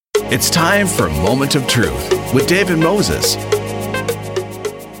It's time for Moment of Truth with David Moses.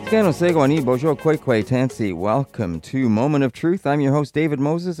 Bonjour, Kwekwe Tansi. Welcome to Moment of Truth. I'm your host, David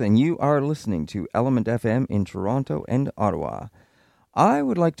Moses, and you are listening to Element FM in Toronto and Ottawa. I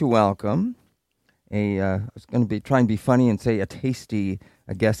would like to welcome I was going to be trying to be funny and say a tasty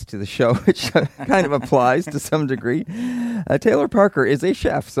guest to the show, which kind of applies to some degree. Taylor Parker is a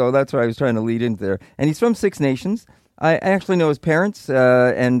chef, so that's what I was trying to lead into there. And he's from Six Nations. I actually know his parents,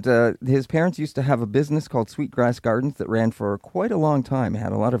 and his parents used to have a business called Sweetgrass Gardens that ran for quite a long time. It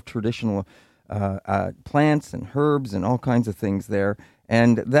had a lot of traditional plants and herbs and all kinds of things there.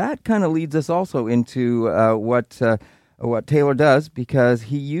 And that kind of leads us also into what Taylor does, because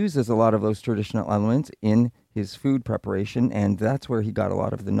he uses a lot of those traditional elements in his food preparation, and that's where he got a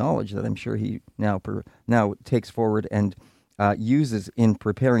lot of the knowledge that I'm sure he now takes forward and uses in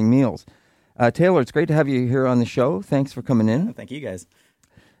preparing meals. Taylor, it's great to have you here on the show. Thanks for coming in. Thank you, guys.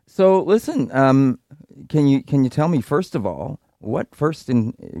 So, listen, can you tell me, first of all, what first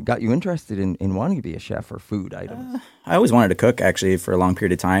got you interested in wanting to be a chef for food items? I always wanted to cook, actually, for a long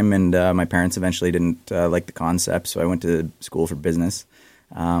period of time, and my parents eventually didn't like the concept, so I went to school for business.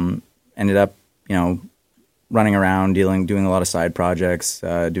 Ended up, running around, doing a lot of side projects,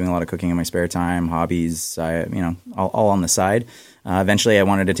 doing a lot of cooking in my spare time, hobbies, all on the side. Eventually, I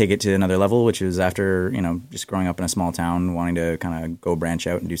wanted to take it to another level, which was after, just growing up in a small town, wanting to kind of go branch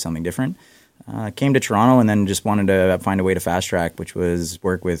out and do something different. Came to Toronto and then just wanted to find a way to fast track, which was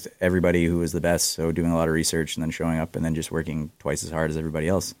work with everybody who was the best. So doing a lot of research and then showing up and then just working twice as hard as everybody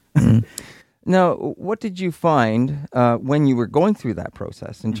else. Mm-hmm. Now, what did you find when you were going through that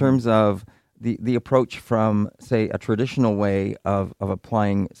process in terms of the approach from, say, a traditional way of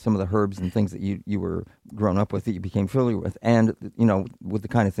applying some of the herbs and things that you were grown up with, that you became familiar with, and with the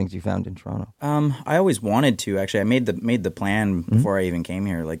kind of things you found in Toronto? I always wanted to. Actually, I made the plan before I even came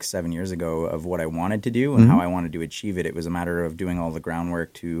here, like 7 years ago, of what I wanted to do and how I wanted to achieve it. It was a matter of doing all the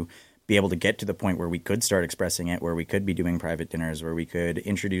groundwork to be able to get to the point where we could start expressing it, where we could be doing private dinners, where we could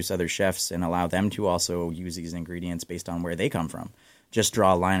introduce other chefs and allow them to also use these ingredients based on where they come from. Just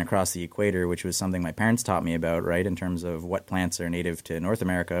draw a line across the equator, which was something my parents taught me about, right, in terms of what plants are native to North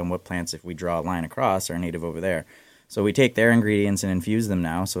America and what plants, if we draw a line across, are native over there. So we take their ingredients and infuse them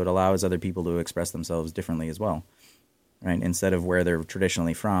now, so it allows other people to express themselves differently as well, right? Instead of where they're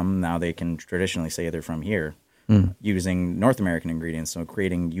traditionally from, now they can traditionally say they're from here, using North American ingredients, so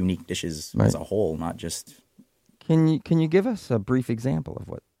creating unique dishes as a whole, not just... Can you give us a brief example of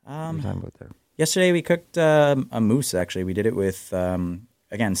what you're talking about there? Yesterday we cooked a mousse, actually. We did it with,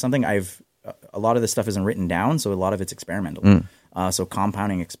 again, something a lot of this stuff isn't written down, so a lot of it's experimental. So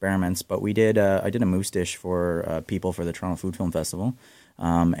compounding experiments. But I did a mousse dish for people for the Toronto Food Film Festival.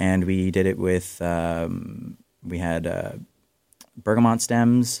 And we did it with, we had bergamot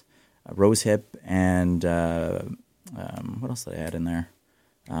stems, rose hip, and what else did I add in there?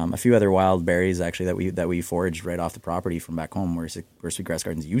 A few other wild berries, actually, that we foraged right off the property from back home where Sweetgrass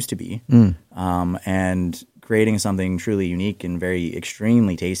Gardens used to be, and creating something truly unique and very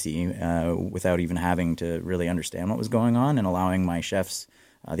extremely tasty without even having to really understand what was going on, and allowing my chefs,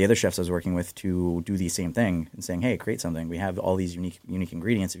 the other chefs I was working with, to do the same thing and saying, hey, create something. We have all these unique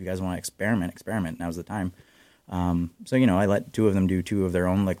ingredients. If you guys want to experiment, now's the time. So, I let two of them do two of their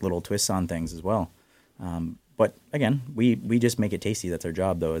own little twists on things as well. But again, we just make it tasty. That's our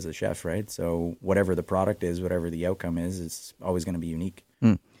job, though, as a chef, right? So whatever the product is, whatever the outcome is, it's always going to be unique.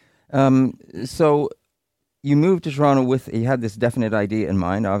 So you moved to Toronto you had this definite idea in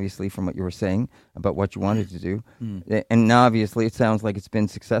mind, obviously, from what you were saying about what you wanted to do. And now, obviously, it sounds like it's been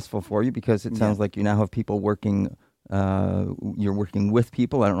successful for you, because it sounds like you now have people working. You're working with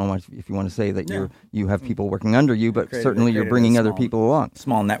people. I don't know if you want to say that you have people working under you, but certainly you're bringing other people along.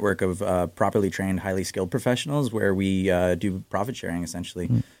 Small network of properly trained, highly skilled professionals where we do profit sharing,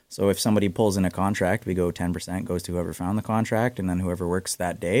 essentially. So if somebody pulls in a contract, we go 10% goes to whoever found the contract, and then whoever works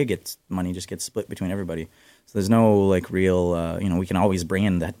that day money just gets split between everybody. So there's no real, we can always bring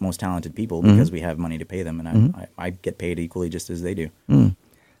in the most talented people because we have money to pay them, and I get paid equally just as they do.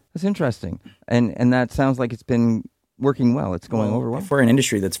 That's interesting. And that sounds like it's been working well. It's going over well. If we're an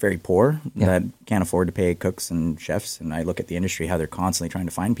industry that's very poor, that can't afford to pay cooks and chefs, and I look at the industry, how they're constantly trying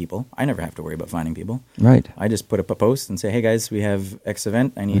to find people, I never have to worry about finding people. Right. I just put up a post and say, hey guys, we have X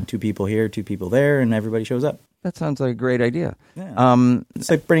event. I need 2 people here, 2 people there, and everybody shows up. That sounds like a great idea. Yeah.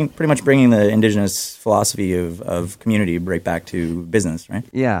 It's like pretty much bringing the Indigenous philosophy of community right back to business, right?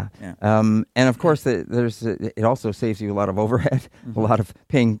 Yeah. And of course, it also saves you a lot of overhead, a lot of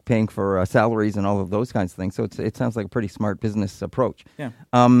paying for salaries and all of those kinds of things. So it sounds like a pretty smart business approach. Yeah.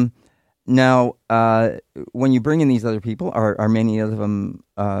 Now, when you bring in these other people, are many of them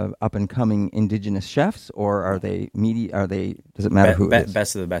up and coming Indigenous chefs, or are they media? Does it matter who it is?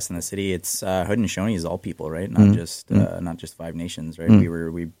 Best of the best in the city. It's Haudenosaunee is all people, right? Not just Five Nations, right?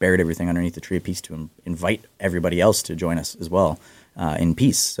 We buried everything underneath the Tree of Peace to invite everybody else to join us as well in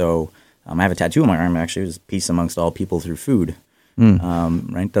peace. So I have a tattoo on my arm. Actually, it was peace amongst all people through food.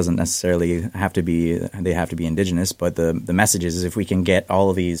 Right? Doesn't necessarily have to be Indigenous, but the message is if we can get all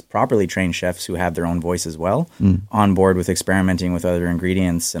of these properly trained chefs who have their own voice as well on board with experimenting with other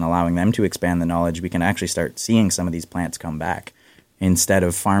ingredients and allowing them to expand the knowledge, we can actually start seeing some of these plants come back instead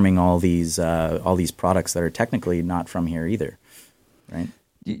of farming all these products that are technically not from here either. Right?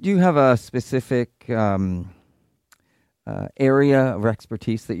 Do you have a specific area of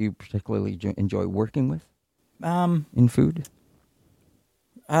expertise that you particularly enjoy working with in food?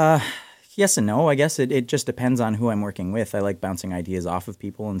 Yes and no. I guess it just depends on who I'm working with. I like bouncing ideas off of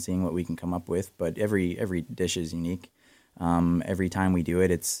people and seeing what we can come up with. But every dish is unique. Every time we do it,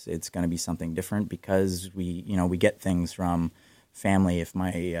 it's going to be something different because we get things from family. If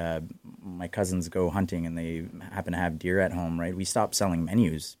my cousins go hunting and they happen to have deer at home, right? We stop selling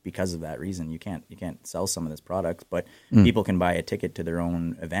menus because of that reason. You can't sell some of this product, but people can buy a ticket to their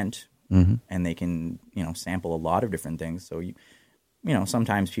own event and they can sample a lot of different things. So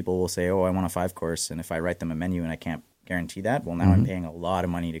sometimes people will say, oh, I want a 5-course, and if I write them a menu and I can't guarantee that, well, now I'm paying a lot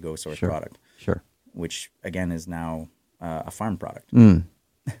of money to go source product. Sure. Which, again, is now a farm product.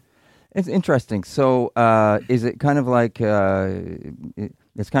 It's interesting. So is it kind of like,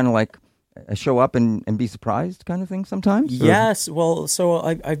 it's kind of like a show up and be surprised kind of thing sometimes? Yes. Well, so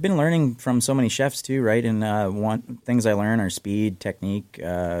I've been learning from so many chefs too, right? And things I learn are speed, technique,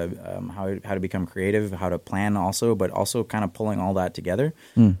 how to become creative, how to plan also, but also kind of pulling all that together.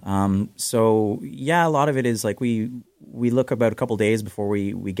 So yeah, a lot of it is like we look about a couple days before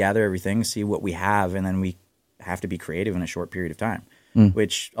we gather everything, see what we have, and then we have to be creative in a short period of time.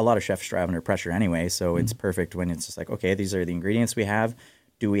 Which a lot of chefs strive under pressure anyway, so it's perfect when it's just like, okay, these are the ingredients we have.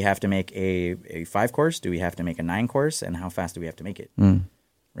 Do we have to make a 5-course? Do we have to make a 9-course? And how fast do we have to make it?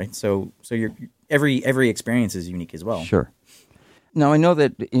 Right. So every experience is unique as well. Sure. Now I know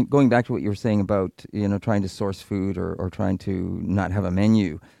that going back to what you were saying about trying to source food or trying to not have a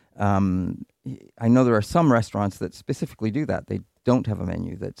menu. I know there are some restaurants that specifically do that. They don't have a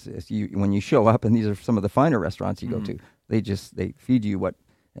menu. When you show up, and these are some of the finer restaurants you go to. They feed you what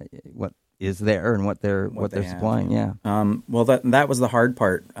is there and what they're supplying. Yeah. Well, that was the hard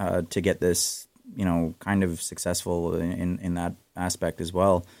part to get this, kind of successful in that aspect as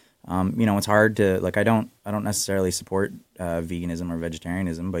well. It's hard to I don't necessarily support veganism or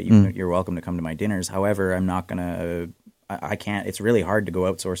vegetarianism, but you're welcome to come to my dinners. However, I'm not gonna. I can't. It's really hard to go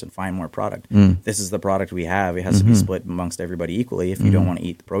outsource and find more product. This is the product we have. It has to be split amongst everybody equally. If you don't want to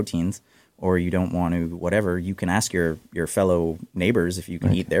eat the proteins, or you don't want to whatever, you can ask your fellow neighbors if you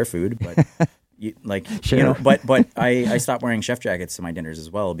can eat their food. But sure. But I stopped wearing chef jackets to my dinners as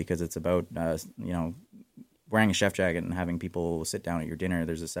well because it's about wearing a chef jacket and having people sit down at your dinner.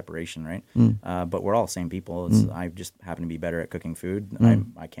 There's a separation, right? But we're all the same people. I just happen to be better at cooking food.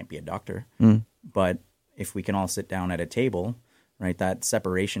 I can't be a doctor, but if we can all sit down at a table, right, that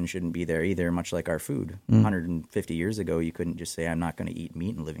separation shouldn't be there either, much like our food. 150 years ago, you couldn't just say, I'm not going to eat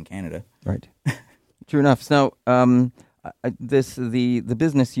meat and live in Canada. Right. True enough. So the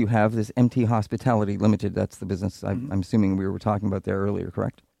business you have, this MT Hospitality Limited, that's the business I'm assuming we were talking about there earlier,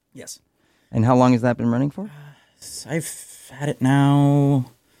 correct? Yes. And how long has that been running for? I've had it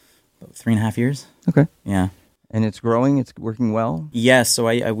now about 3.5 years. Okay. Yeah. And it's growing? It's working well? Yes.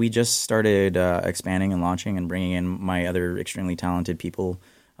 So we just started expanding and launching and bringing in my other extremely talented people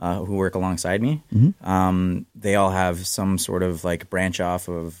who work alongside me. They all have some sort of branch off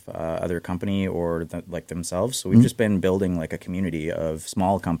of other company or themselves. So we've just been building a community of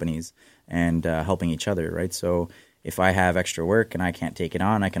small companies and helping each other, right? So if I have extra work and I can't take it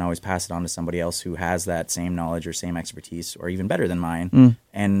on, I can always pass it on to somebody else who has that same knowledge or same expertise or even better than mine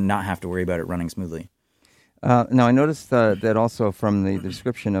and not have to worry about it running smoothly. Now, I noticed that also from the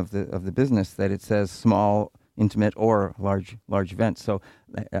description of the business that it says small, intimate, or large events. So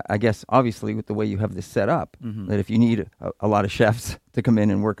I guess, obviously, with the way you have this set up, that if you need a lot of chefs to come in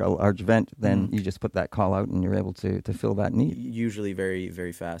and work a large event, then you just put that call out and you're able to fill that need. Usually very,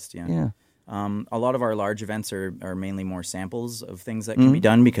 very fast, yeah. Yeah. A lot of our large events are mainly more samples of things that can be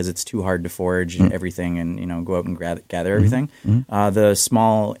done because it's too hard to forage everything and go out and gather everything. The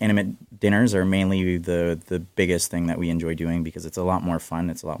small, intimate dinners are mainly the biggest thing that we enjoy doing because it's a lot more fun.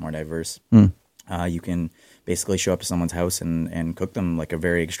 It's a lot more diverse. You can basically show up to someone's house and cook them a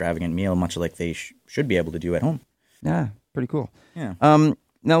very extravagant meal, much like they should be able to do at home. Yeah, pretty cool. Yeah.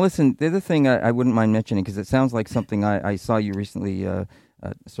 Now, listen, the other thing I wouldn't mind mentioning, because it sounds like something I saw you recently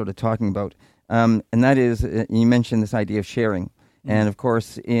sort of talking about, and that is, you mentioned this idea of sharing. And, of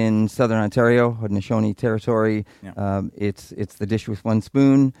course, in Southern Ontario, Haudenosaunee territory, it's the dish with one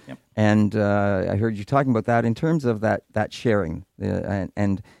spoon. Yep. And I heard you talking about that in terms of that sharing.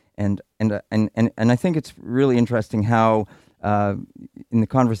 And I think it's really interesting how in the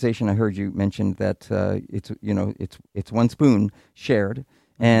conversation I heard you mentioned that it's one spoon shared.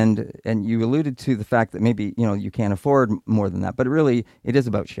 And you alluded to the fact that maybe, you can't afford more than that, but really it is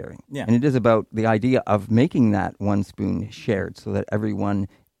about sharing. Yeah. And it is about the idea of making that one spoon shared so that everyone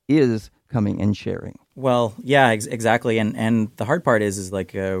is coming and sharing. Well, yeah, exactly. And the hard part is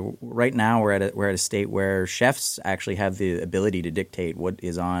like right now we're at a state where chefs actually have the ability to dictate what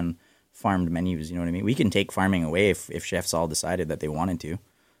is on farmed menus. You know what I mean? We can take farming away if chefs all decided that they wanted to,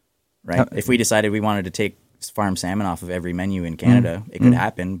 right? If we decided we wanted to take farm salmon off of every menu in Canada, it could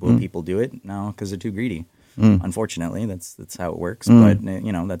happen. Will people do it? No, because they're too greedy. Unfortunately, that's how it works. But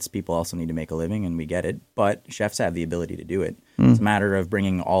that's people also need to make a living, and we get it. But chefs have the ability to do it. It's a matter of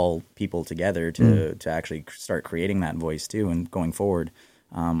bringing all people together to actually start creating that voice too, and going forward.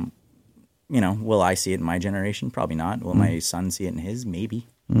 Will I see it in my generation? Probably not. Will my son see it in his? Maybe.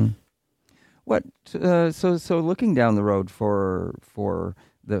 What? So looking down the road for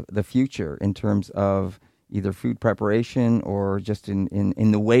the future in terms of either food preparation or just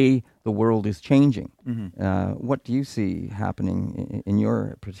in the way the world is changing. What do you see happening in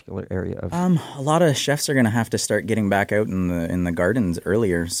your particular area of? A lot of chefs are going to have to start getting back out in the gardens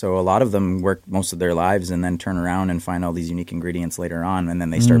earlier. So a lot of them work most of their lives and then turn around and find all these unique ingredients later on, and then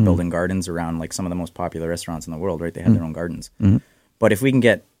they start building gardens around like some of the most popular restaurants in the world. Right, they have their own gardens. But if we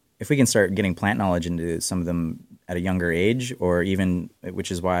can start getting plant knowledge into some of them at a younger age, or even,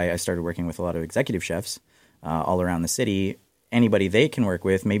 which is why I started working with a lot of executive chefs all around the city, anybody they can work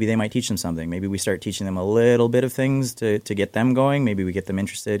with, maybe they might teach them something. Maybe we start teaching them a little bit of things to get them going. Maybe we get them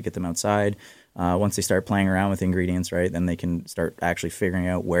interested, get them outside. Once they start playing around with ingredients, right, then they can start actually figuring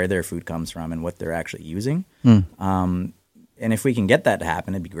out where their food comes from and what they're actually using. And if we can get that to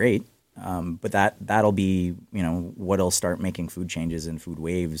happen, it'd be great. But that'll be, what'll start making food changes and food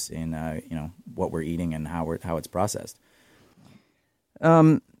waves in, what we're eating and how it's processed.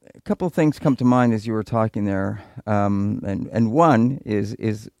 A couple of things come to mind as you were talking there, and one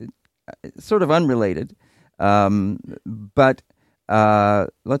is sort of unrelated, but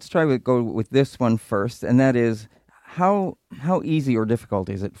let's go with this one first, and that is how easy or difficult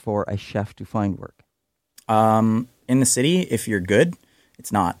is it for a chef to find work? In the city, if you're good,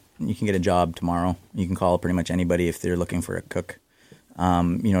 it's not. You can get a job tomorrow. You can call pretty much anybody if they're looking for a cook. You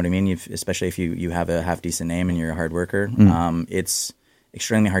know what I mean? Especially if you have a half decent name and you're a hard worker. It's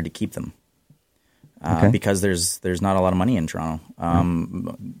extremely hard to keep them because there's not a lot of money in Toronto.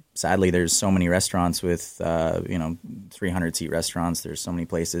 Sadly, there's so many restaurants with 300-seat restaurants. There's so many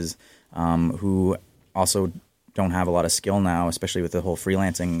places who also don't have a lot of skill now, especially with the whole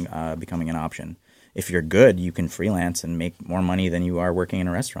freelancing becoming an option. If you're good, you can freelance and make more money than you are working in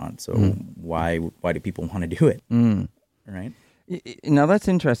a restaurant. So why do people want to do it? Right? Now, that's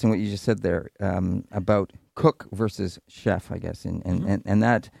interesting what you just said there about cook versus chef, I guess, and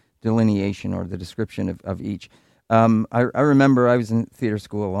that delineation or the description of each. I remember I was in theater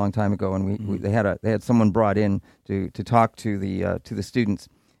school a long time ago, and they had someone brought in to talk to the students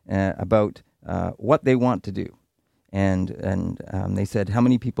about what they want to do. And they said, how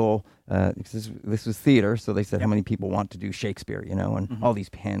many people, this was theater, so they said, how many people want to do Shakespeare, and all these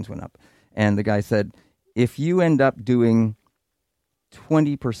hands went up. And the guy said, if you end up doing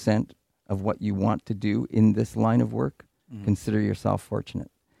 20% of what you want to do in this line of work, consider yourself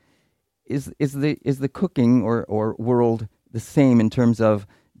fortunate. Is the cooking or world the same in terms of,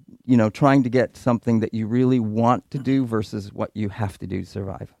 trying to get something that you really want to do versus what you have to do to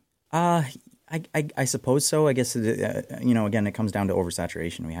survive? I suppose so. I guess, again, it comes down to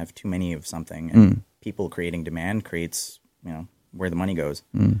oversaturation. We have too many of something, and people creating demand creates, where the money goes.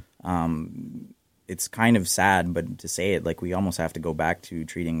 It's kind of sad, but to say it, like, we almost have to go back to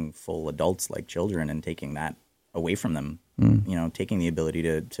treating full adults like children and taking that away from them. Taking the ability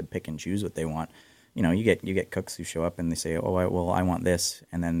to pick and choose what they want. You get cooks who show up and they say, "Oh, I want this,"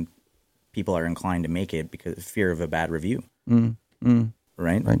 and then people are inclined to make it because of fear of a bad review.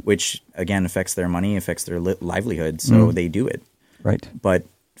 Right? Which, again, affects their money, affects their livelihood, so they do it. Right. But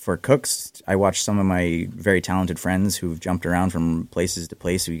for cooks, I watch some of my very talented friends who've jumped around from places to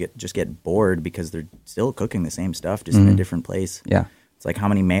place who just get bored because they're still cooking the same stuff, just in a different place. Yeah. It's like, how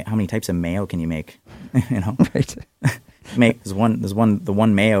many types of mayo can you make? Right. there's the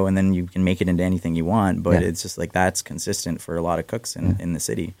one mayo, and then you can make it into anything you want. But Yeah. it's just like that's consistent for a lot of cooks in the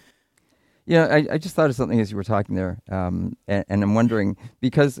city. Yeah, I just thought of something as you were talking there, and I'm wondering,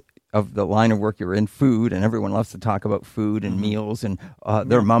 because of the line of work you're in, food, and everyone loves to talk about food and meals, and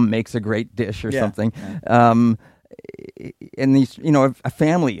their mom makes a great dish or something. Yeah. And these, a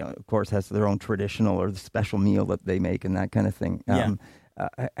family, of course, has their own traditional or the special meal that they make and that kind of thing.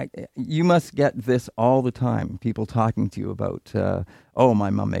 You must get this all the time. People talking to you about, my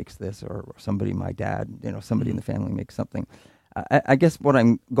mom makes this, or somebody, my dad, somebody in the family makes something. I guess what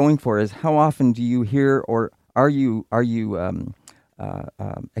I'm going for is, how often do you hear, or are you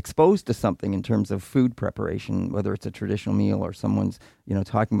exposed to something in terms of food preparation, whether it's a traditional meal or someone's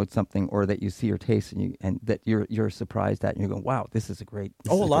talking about something, or that you see or taste and that you're surprised at, and you're going, wow, this is a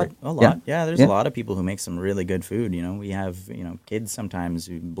lot. Yeah, there's a lot of people who make some really good food. We have kids sometimes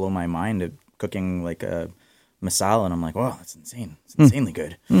who blow my mind at cooking like a masala, and I'm like, wow, that's insane. It's insanely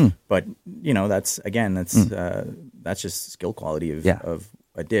good. But that's just skill quality of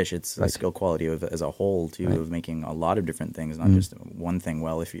a dish. It's a skill quality of as a whole too, of making a lot of different things, not just one thing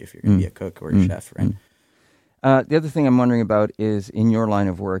well. If you're going to be a cook or a chef, right? The other thing I'm wondering about is, in your line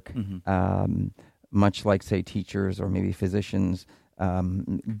of work, much like, say, teachers or maybe physicians,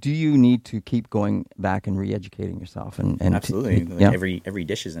 do you need to keep going back and re-educating yourself? And absolutely, every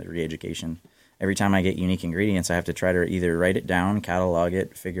dish is a re-education. Every time I get unique ingredients, I have to try to either write it down, catalog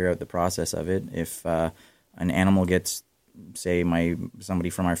it, figure out the process of it. If an animal gets, say, somebody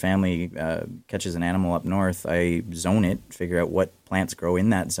from our family catches an animal up north, I zone it, figure out what plants grow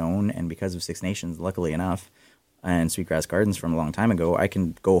in that zone, and because of Six Nations, luckily enough, and Sweetgrass Gardens from a long time ago, I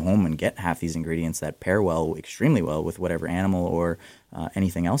can go home and get half these ingredients that pair extremely well with whatever animal or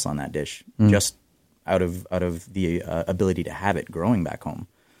anything else on that dish, just out of the ability to have it growing back home,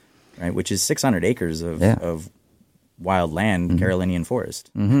 right? Which is 600 acres of wild land, Carolinian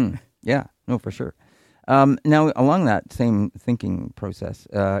forest. Yeah, no, for sure. Now, along that same thinking process,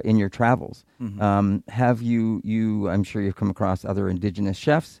 in your travels, have you, I'm sure you've come across other Indigenous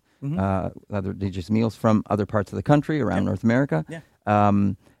chefs, other Indigenous meals from other parts of the country around North America. Yeah.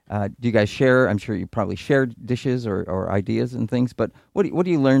 Do you guys share? I'm sure you probably shared dishes or ideas and things, but what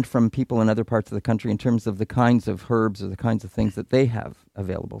do you learn from people in other parts of the country in terms of the kinds of herbs or the kinds of things that they have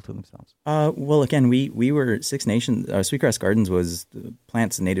available to themselves? Well, again, we were Six Nations. Sweetgrass Gardens was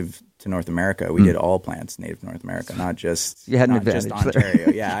plants native to North America. We did all plants native to North America, not just you had an not advantage just Ontario.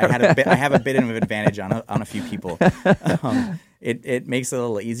 there. Yeah, I have a bit of an advantage on a few people. It makes it a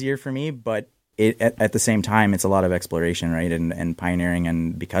little easier for me, but at the same time, it's a lot of exploration, right, and pioneering.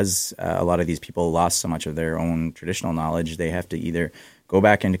 And because a lot of these people lost so much of their own traditional knowledge, they have to either go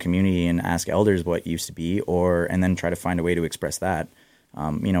back into community and ask elders what used to be, and then try to find a way to express that.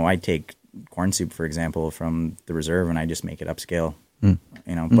 I take corn soup, for example, from the reserve, and I just make it upscale.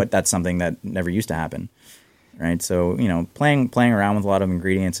 But that's something that never used to happen, right? So playing around with a lot of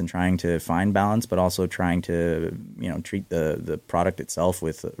ingredients and trying to find balance, but also trying to treat the product itself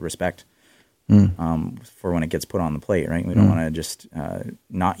with respect. For when it gets put on the plate, right? We don't want to just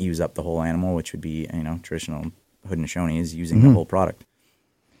not use up the whole animal, which would be, traditional Haudenosaunee is using the whole product.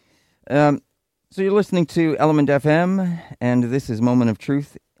 So you're listening to Element FM, and this is Moment of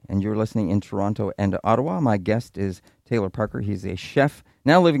Truth, and you're listening in Toronto and Ottawa. My guest is Taylor Parker. He's a chef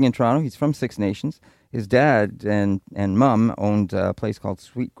now living in Toronto. He's from Six Nations. His dad and mom owned a place called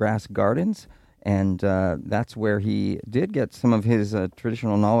Sweetgrass Gardens, and that's where he did get some of his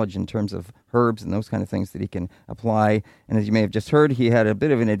traditional knowledge in terms of herbs and those kind of things that he can apply. And as you may have just heard, he had a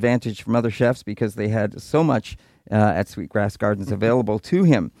bit of an advantage from other chefs because they had so much at Sweetgrass Gardens available to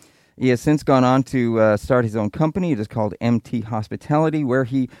him. He has since gone on to start his own company. It is called MT Hospitality, where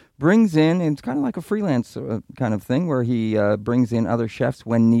he brings in, and it's kind of like a freelance kind of thing, where he brings in other chefs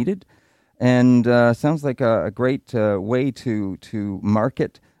when needed. And sounds like a great way to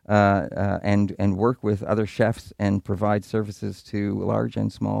market and work with other chefs and provide services to large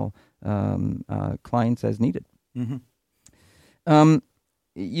and small clients as needed.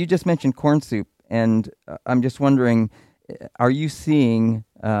 You just mentioned corn soup, and I'm just wondering, are you seeing,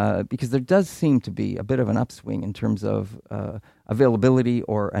 because there does seem to be a bit of an upswing in terms of availability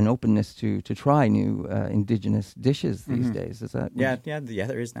or an openness to try new Indigenous dishes these days. Is that? Yeah,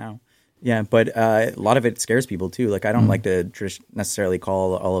 there is now. Yeah, but a lot of it scares people too. Like I don't like to necessarily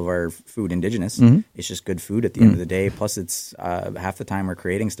call all of our food Indigenous. It's just good food at the end of the day. Plus, it's half the time we're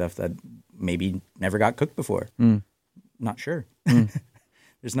creating stuff that maybe never got cooked before. Not sure.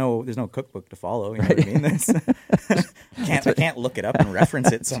 There's no cookbook to follow. You know what I mean? I can't look it up and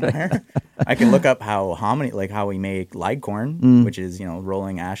reference it somewhere. I can look up how hominy, like how we make live corn, which is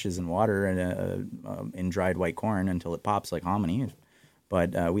rolling ashes in water and in dried white corn until it pops like hominy.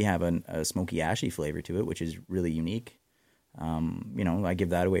 But we have a smoky ashy flavor to it, which is really unique. I give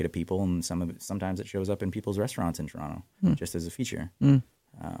that away to people, and sometimes it shows up in people's restaurants in Toronto just as a feature.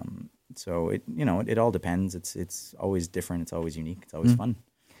 So it all depends. It's always different. It's always unique. It's always fun.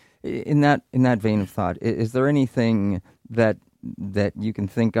 In that vein of thought, is there anything that you can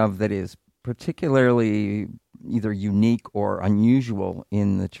think of that is particularly either unique or unusual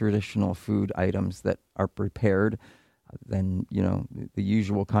in the traditional food items that are prepared than the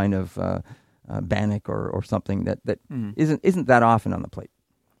usual kind of bannock or something that isn't that often on the plate?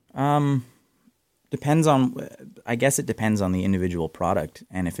 Depends on. I guess it depends on the individual product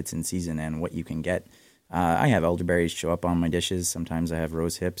and if it's in season and what you can get. I have elderberries show up on my dishes. Sometimes I have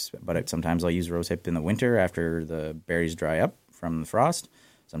rose hips, but sometimes I'll use rose hip in the winter after the berries dry up from the frost.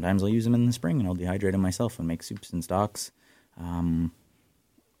 Sometimes I'll use them in the spring, and I'll dehydrate them myself and make soups and stocks.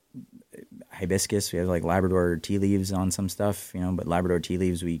 Hibiscus, we have like Labrador tea leaves on some stuff, but Labrador tea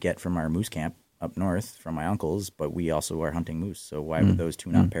leaves we get from our moose camp up north from my uncles, but we also are hunting moose, so why would those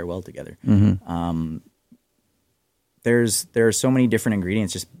two not pair well together? There are so many different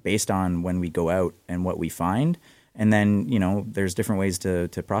ingredients just based on when we go out and what we find. And then, there's different ways to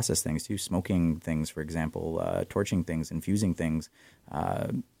process things too. Smoking things, for example, torching things, infusing things.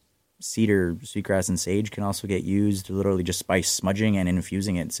 Cedar, sweetgrass, and sage can also get used to literally just spice smudging and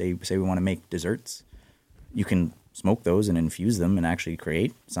infusing it. Say we want to make desserts. You can smoke those and infuse them and actually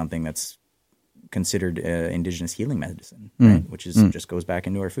create something that's considered indigenous healing medicine, right? Which is just goes back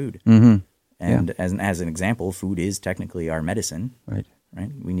into our food. And as an example, food is technically our medicine. Right.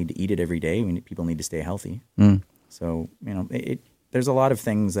 We need to eat it every day. People need to stay healthy. So, there's a lot of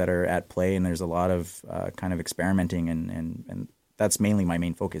things that are at play, and there's a lot of kind of experimenting, and that's mainly my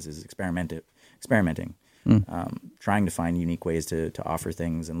main focus is experimenting, trying to find unique ways to offer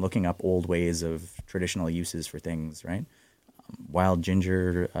things and looking up old ways of traditional uses for things, right? Wild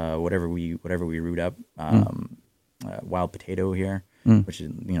ginger, whatever we root up, wild potato here. Which is,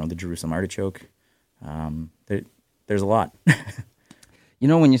 the Jerusalem artichoke. There's a lot.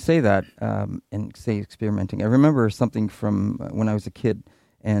 When you say that and say experimenting, I remember something from when I was a kid,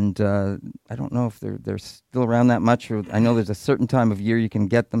 and I don't know if they're still around that much, or I know there's a certain time of year you can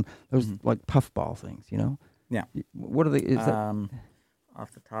get them. Those like puffball things, Yeah. What are they? Is that?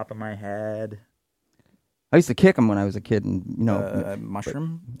 Off the top of my head. I used to kick them when I was a kid, and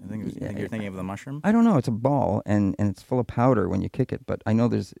mushroom. I think you're thinking of the mushroom. I don't know. It's a ball, and it's full of powder when you kick it. But I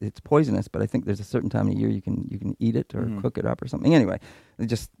know it's poisonous. But I think there's a certain time of year you can eat it or cook it up or something. Anyway, it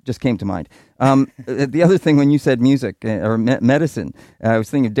just came to mind. The other thing, when you said music or medicine, I was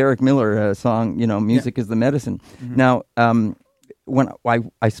thinking of Derek Miller song. Music is the medicine. Now, when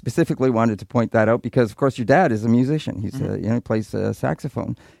I specifically wanted to point that out because, of course, your dad is a musician. He's he plays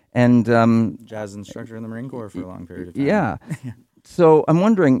saxophone. And jazz instructor in the Marine Corps for a long period of time. Yeah. So I'm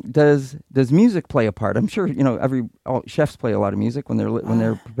wondering, does music play a part? I'm sure all chefs play a lot of music when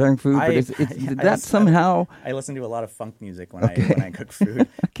they're preparing food. But somehow? I listen to a lot of funk music when I cook food,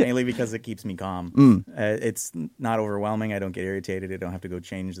 mainly because it keeps me calm. It's not overwhelming. I don't get irritated. I don't have to go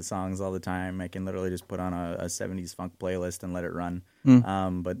change the songs all the time. I can literally just put on a 70s funk playlist and let it run.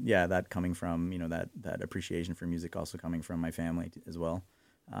 But yeah, that coming from that appreciation for music also coming from my family as well.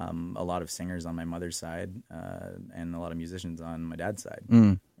 A lot of singers on my mother's side and a lot of musicians on my dad's side.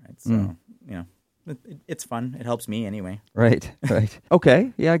 Right? So, it's fun. It helps me anyway. Right.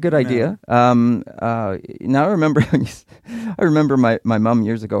 Okay. Yeah, good idea. Now I remember my mom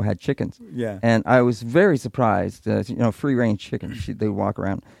years ago had chickens. Yeah. And I was very surprised. Free-range chickens. They walk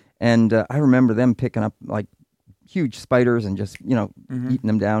around. And I remember them picking up like huge spiders and just, eating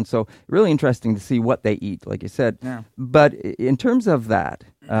them down. So really interesting to see what they eat, like you said. Yeah. But in terms of that,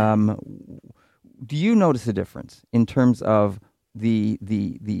 do you notice a difference in terms of the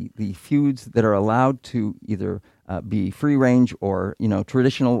foods that are allowed to either be free range or,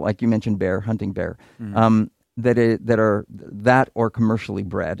 traditional, like you mentioned, hunting bear, that are that or commercially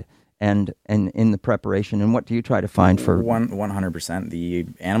bred? And in the preparation, and what do you try to find for 100%? The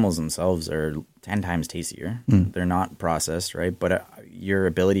animals themselves are 10 times tastier. They're not processed, right? But your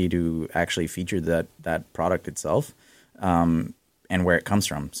ability to actually feature that product itself, and where it comes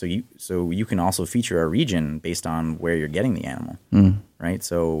from. So you can also feature a region based on where you're getting the animal, right?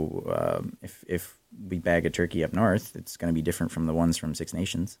 So if we bag a turkey up north, it's going to be different from the ones from Six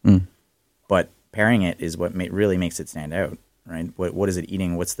Nations. But pairing it is what really makes it stand out. Right? What is it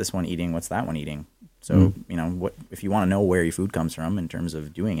eating? What's this one eating? What's that one eating? So, what if you want to know where your food comes from in terms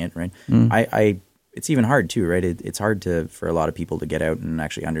of doing it, right? it's even hard too, right? It's hard for a lot of people to get out and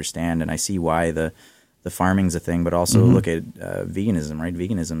actually understand. And I see why the farming's a thing, but also look at veganism, right?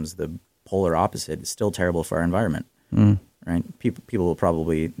 Veganism's the polar opposite. It's still terrible for our environment, right? People will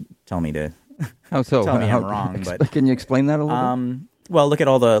probably tell me to How so? tell me I'm wrong, but can you explain that a little bit? Well, look at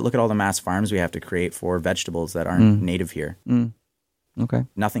all the mass farms we have to create for vegetables that aren't native here. Okay.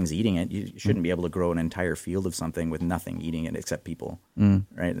 Nothing's eating it. You shouldn't be able to grow an entire field of something with nothing eating it except people,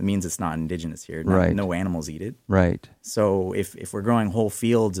 right? It means it's not indigenous here. Right. No animals eat it. Right. So if we're growing whole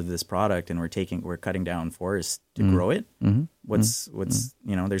fields of this product and we're cutting down forests to grow it, what's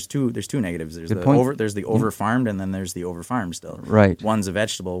there's two negatives. There's the over farmed and then there's the over farmed still. Right. One's a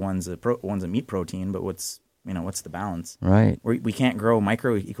vegetable, one's a meat protein, but what's the balance? Right. We can't grow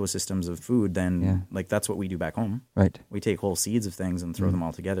micro ecosystems of food. Then like that's what we do back home. Right. We take whole seeds of things and throw them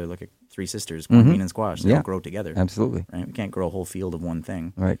all together. Look at Three Sisters, corn, bean, and squash. They all grow together. Absolutely. Right. We can't grow a whole field of one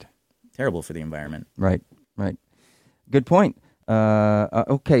thing. Right. Terrible for the environment. Right. Right. Good point.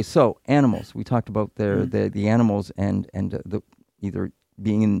 Okay. So animals. We talked about the animals and the either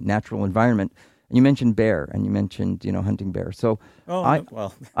being in natural environment. You mentioned bear, and you mentioned hunting bear. So I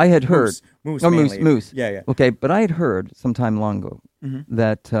had heard moose. Yeah. Okay, but I had heard sometime long ago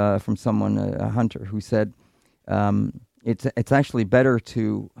that from someone, a hunter, who said it's actually better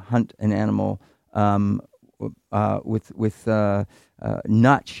to hunt an animal with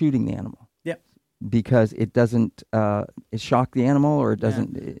not shooting the animal. Because it doesn't shock the animal, or it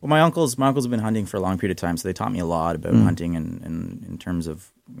doesn't. Yeah. Well, my uncles have been hunting for a long period of time, so they taught me a lot about hunting and in terms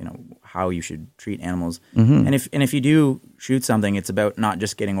of how you should treat animals. And if you do shoot something, it's about not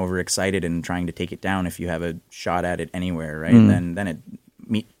just getting overexcited and trying to take it down. If you have a shot at it anywhere, right, then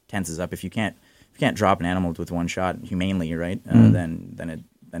meat tenses up. If you can't drop an animal with one shot humanely, right,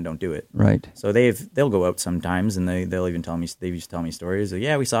 then don't do it. Right. So they'll go out sometimes, and they'll even tell me, they used to tell me stories. Like,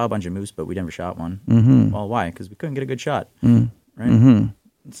 yeah, we saw a bunch of moose, but we never shot one. Well, why? Because we couldn't get a good shot, right?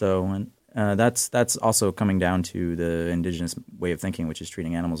 So that's also coming down to the indigenous way of thinking, which is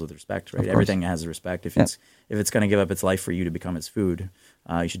treating animals with respect, right? Everything has respect. If it's going to give up its life for you to become its food,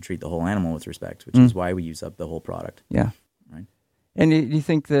 you should treat the whole animal with respect, which is why we use up the whole product. Yeah. Right. And do you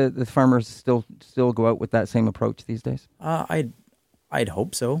think the farmers still go out with that same approach these days? I'd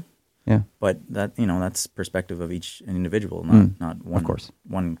hope so. Yeah. But that's perspective of each individual, not one, of course,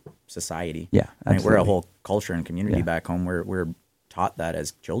 one society. Yeah. Right? We're a whole culture and community back home. We're taught that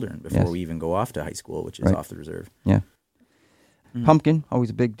as children before we even go off to high school, which is off the reserve. Yeah. Pumpkin, always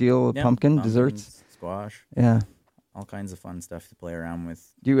a big deal. Pumpkin desserts, squash. Yeah. All kinds of fun stuff to play around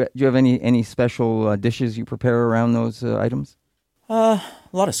with. Do you have any special dishes you prepare around those items? A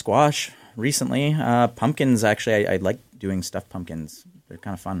lot of squash recently. Pumpkins, actually, I like doing stuffed pumpkins. They're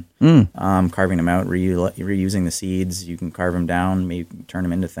kind of fun. Carving them out, reusing the seeds. You can carve them down, maybe turn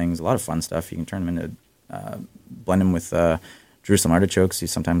them into things. A lot of fun stuff. You can turn them into, blend them with Jerusalem artichokes. You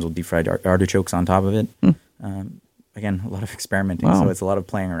sometimes will deep fried artichokes on top of it. Again, a lot of experimenting. Wow. So it's a lot of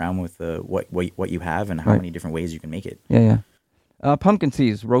playing around with what you have and how many different ways you can make it. Yeah. Pumpkin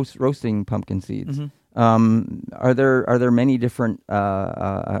seeds, roasting pumpkin seeds. Are there many different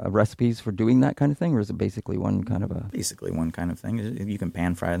recipes for doing that kind of thing, or is it basically one kind of a? Basically one kind of thing. You can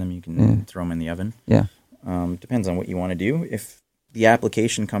pan fry them. You can throw them in the oven. Yeah. Depends on what you want to do. If the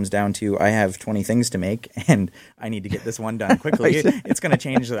application comes down to I have 20 things to make and I need to get this one done quickly, it's going to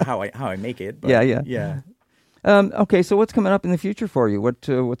change how I make it. But yeah. Okay, so what's coming up in the future for you?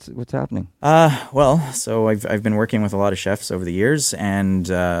 What's happening? So I've been working with a lot of chefs over the years, and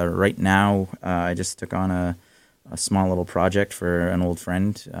right now I just took on a small little project for an old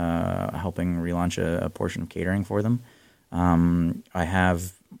friend, helping relaunch a portion of catering for them. I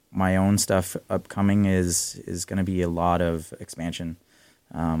have my own stuff upcoming is going to be a lot of expansion.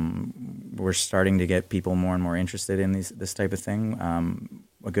 We're starting to get people more and more interested in this type of thing.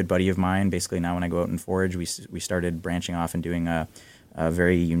 A good buddy of mine, basically now when I go out and forage, we started branching off and doing a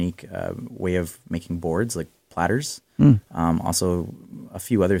very unique way of making boards, like platters. Also a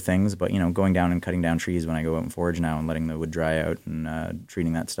few other things, but going down and cutting down trees when I go out and forage now and letting the wood dry out and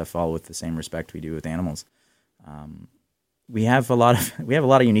treating that stuff all with the same respect we do with animals. We have a lot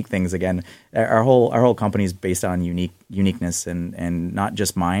of unique things. Again, our whole company is based on uniqueness and not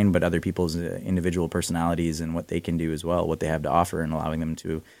just mine, but other people's individual personalities and what they can do as well, what they have to offer, and allowing them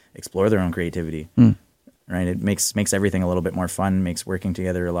to explore their own creativity. Right? It makes everything a little bit more fun, makes working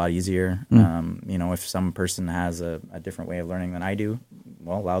together a lot easier. If some person has a different way of learning than I do,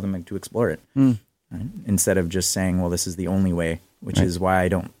 well, allow them to explore it. Right? Instead of just saying, well, this is the only way, which is why I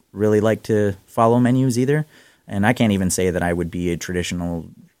don't really like to follow menus either. And I can't even say that I would be a traditional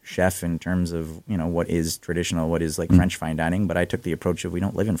chef in terms of, what is traditional, what is like French fine dining, but I took the approach of we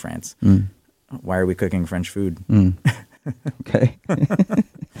don't live in France. why are we cooking French food? Okay.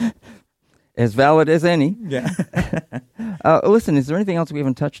 As valid as any. Yeah. Listen, is there anything else we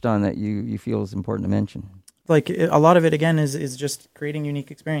haven't touched on that you feel is important to mention? Like a lot of it again is just creating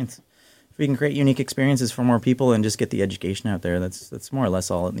unique experience. If we can create unique experiences for more people and just get the education out there, that's more or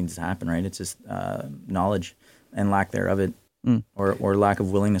less all that needs to happen, right? It's just knowledge and lack thereof it, or lack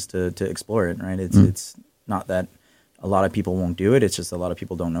of willingness to explore it, right? It's not that a lot of people won't do it; it's just a lot of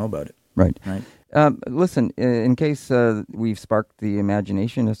people don't know about it. Right. Right. Listen, in case we've sparked the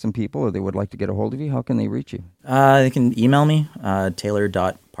imagination of some people, or they would like to get a hold of you, how can they reach you? They can email me,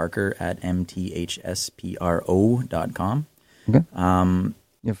 taylor.parker@mthspro.com. Okay.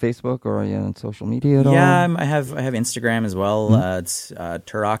 You have Facebook, or are you on social media at all? Yeah, I have Instagram as well. It's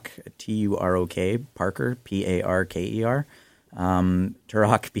Turok, Turok, Parker, Parker.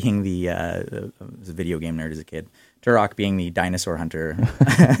 Turok being I was a video game nerd as a kid. Turok being the dinosaur hunter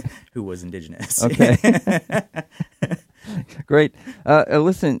who was indigenous. Okay. Great.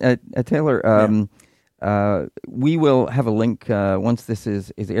 Listen, Taylor, we will have a link once this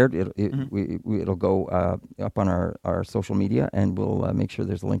is aired. It'll go up on our social media, and we'll make sure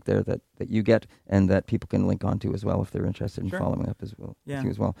there's a link there that you get and that people can link onto as well if they're interested in following up as well. Yeah. With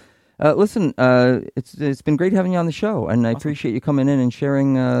you as well. Listen, it's been great having you on the show, and I appreciate you coming in and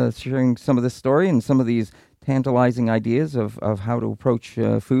sharing some of this story and some of these tantalizing ideas of how to approach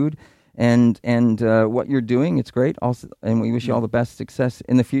food and what you're doing. It's great. Also, and we wish you all the best success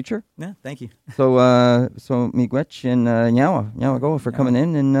in the future. Yeah, thank you. So miigwech and nyawa go for coming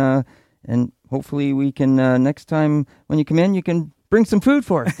in, and hopefully we can next time when you come in, you can bring some food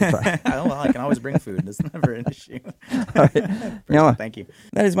for us to try. I can always bring food. That's never an issue. All right. Nyawa. Thank you.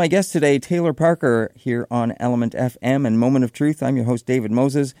 That is my guest today, Taylor Parker, here on Element FM and Moment of Truth. I'm your host, David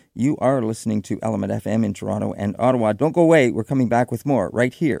Moses. You are listening to Element FM in Toronto and Ottawa. Don't go away. We're coming back with more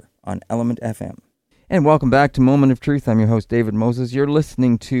right here on Element FM. And welcome back to Moment of Truth. I'm your host, David Moses. You're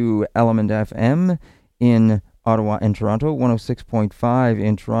listening to Element FM in Ottawa and Toronto, 106.5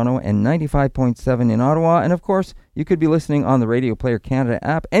 in Toronto and 95.7 in Ottawa. And of course, you could be listening on the Radio Player Canada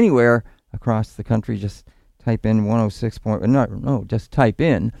app anywhere across the country. Just type in 106. Just type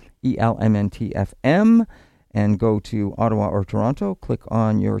in ELMNTFM and go to Ottawa or Toronto. Click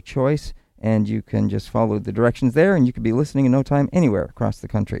on your choice, and you can just follow the directions there, and you could be listening in no time anywhere across the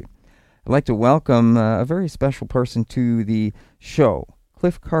country. I'd like to welcome a very special person to the show,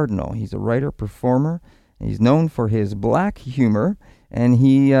 Cliff Cardinal. He's a writer, performer. He's known for his black humor, and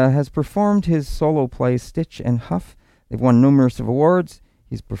he has performed his solo plays Stitch and Huff. They've won numerous awards.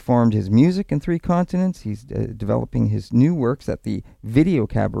 He's performed his music in 3 continents. He's developing his new works at the Video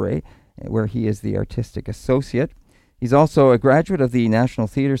Cabaret, where he is the artistic associate. He's also a graduate of the National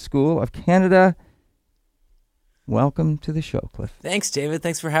Theatre School of Canada. Welcome to the show, Cliff. Thanks, David.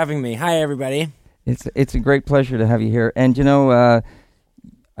 Thanks for having me. Hi, everybody. It's a great pleasure to have you here. And, you know,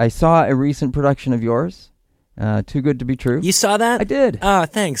 I saw a recent production of yours, Too Good to Be True. You saw that? I did. Oh,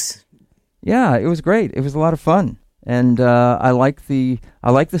 thanks. Yeah, it was great. It was a lot of fun. And I like the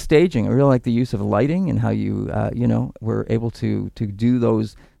staging. I really like the use of lighting and how you were able to do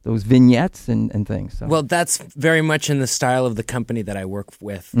those vignettes and things. So. Well, that's very much in the style of the company that I work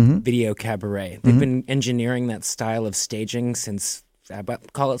with, Video Cabaret. They've been engineering that style of staging since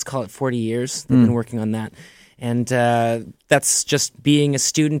let's call it 40 years. They've been working on that. And that's just being a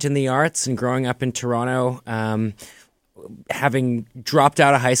student in the arts and growing up in Toronto, having dropped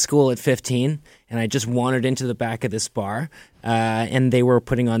out of high school at 15, and I just wandered into the back of this bar, and they were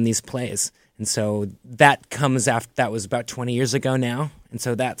putting on these plays. And so that comes after, that was about 20 years ago now. And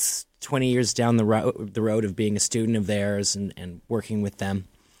so that's 20 years down the road of being a student of theirs and working with them.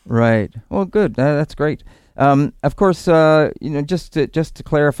 Right. Well, good. That's great. Of course, just to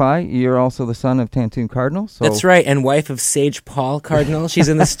clarify, you're also the son of Tantoon Cardinal. So. That's right, and wife of Sage Paul Cardinal. She's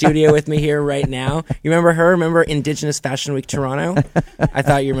in the studio with me here right now. You remember her? Remember Indigenous Fashion Week Toronto? I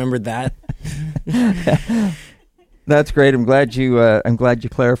thought you remembered that. That's great. I'm glad you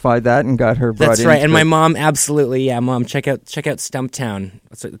clarified that and got her brought in. That's right, and my mom, absolutely, yeah, Mom, check out Stumptown.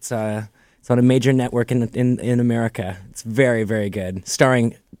 It's on a major network in America. It's very, very good.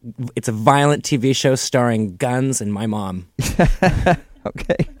 It's a violent TV show starring guns and my mom.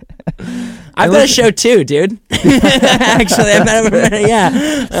 Okay. I've got a show too, dude. Actually, I've never.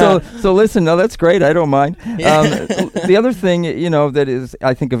 Yeah. So listen. No, that's great. I don't mind. The other thing, that is,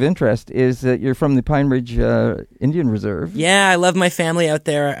 I think, of interest is that you're from the Pine Ridge Indian Reserve. Yeah, I love my family out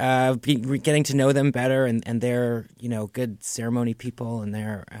there. Getting to know them better, and they're good ceremony people, and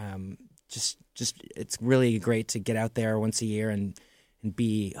they're just it's really great to get out there once a year and and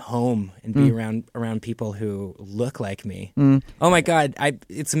be home and be around people who look like me. Oh my God,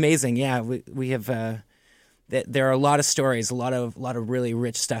 it's amazing. Yeah, we have. There are a lot of stories, a lot of really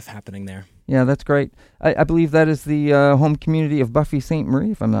rich stuff happening there. Yeah, that's great. I believe that is the home community of Buffy St.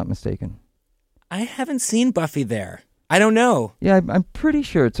 Marie, if I'm not mistaken. I haven't seen Buffy there. I don't know. Yeah, I'm pretty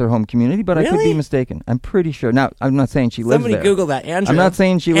sure it's her home community, but Really? I could be mistaken. I'm pretty sure. Now, I'm not saying she lives Somebody there. Google that, Andrew. I'm not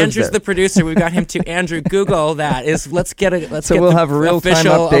saying she lives Andrew's there. the producer. We've got him too. Andrew, Google that. Let's get So we'll have a real-time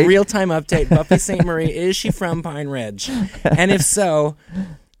update. A real-time update. Buffy St. Marie, is she from Pine Ridge? And if so,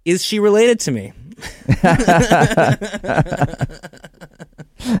 is she related to me?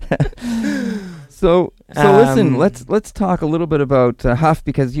 So listen, let's talk a little bit about Huff,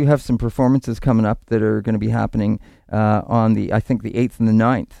 because you have some performances coming up that are going to be happening on the 8th and the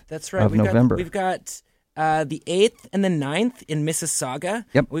 9th. That's right. Of November. We've got the 8th and the 9th in Mississauga.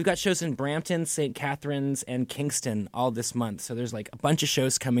 Yep. We've got shows in Brampton, St. Catharines, and Kingston all this month. So there's like a bunch of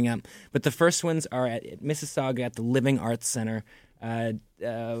shows coming up. But the first ones are at Mississauga at the Living Arts Center,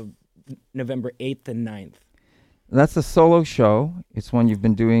 November 8th and 9th. That's a solo show. It's one you've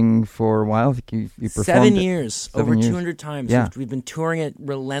been doing for a while. I think you performed 7 it. years, 7 over years. 200 times. Yeah. We've been touring it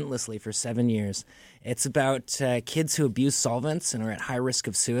relentlessly for 7 years. It's about kids who abuse solvents and are at high risk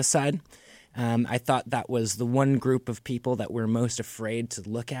of suicide. I thought that was the one group of people that we're most afraid to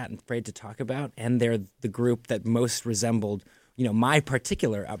look at and afraid to talk about, and they're the group that most resembled, my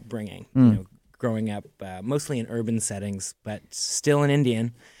particular upbringing. Growing up mostly in urban settings, but still an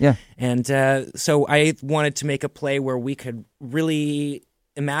Indian. Yeah. And so I wanted to make a play where we could really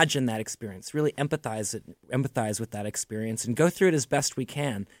imagine that experience, really empathize with that experience, and go through it as best we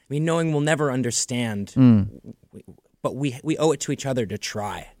can. I mean, knowing we'll never understand, but we owe it to each other to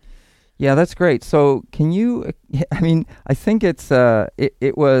try. Yeah, that's great. So can you, I think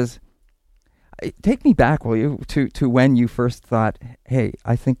it was, take me back, will you, to when you first thought, hey,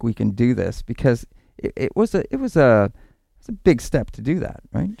 I think we can do this, because it was a big step to do that,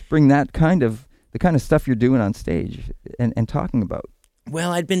 right? To bring that the kind of stuff you're doing on stage and talking about.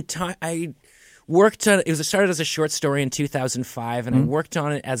 Well, I worked on it. It started as a short story in 2005, and I worked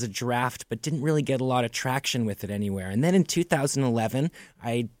on it as a draft, but didn't really get a lot of traction with it anywhere. And then in 2011,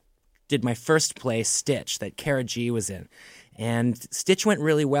 I did my first play, Stitch, that Kara G was in. And Stitch went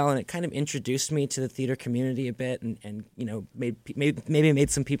really well, and it kind of introduced me to the theater community a bit, and maybe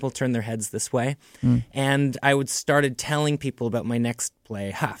made some people turn their heads this way. And I started telling people about my next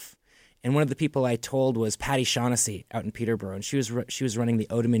play, Huff. And one of the people I told was Patty Shaughnessy out in Peterborough, and she was running the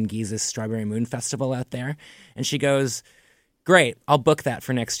Odeman Gizis Strawberry Moon Festival out there. And she goes, "Great, I'll book that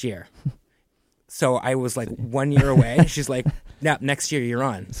for next year." So I was like 1 year away. She's like, "No, next year you're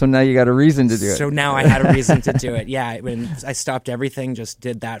on." So now you got a reason to do it. So now I had a reason to do it. Yeah, when I stopped everything, just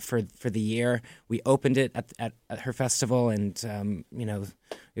did that for the year. We opened it at her festival, and it was,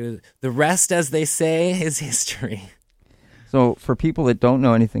 the rest, as they say, is history. So for people that don't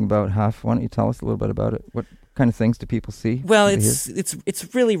know anything about Huff, why don't you tell us a little bit about it? What kind of things do people see? Well,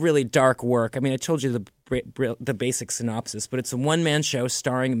 it's really, really dark work. I mean, I told you the basic synopsis, but it's a one-man show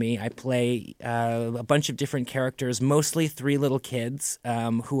starring me. I play a bunch of different characters, mostly three little kids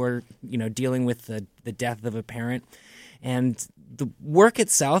who are dealing with the death of a parent. And the work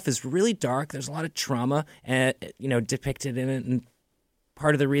itself is really dark. There's a lot of trauma depicted in it, and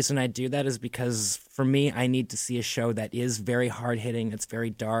part of the reason I do that is because, for me, I need to see a show that is very hard-hitting, that's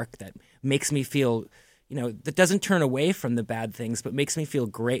very dark, that makes me feel, that doesn't turn away from the bad things, but makes me feel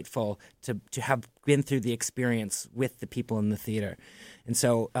grateful to have been through the experience with the people in the theater. And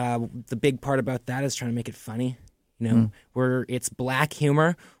so the big part about that is trying to make it funny. It's black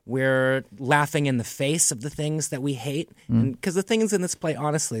humor. We're laughing in the face of the things that we hate, because the things in this play,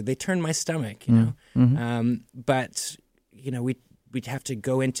 honestly, they turn my stomach. But we'd have to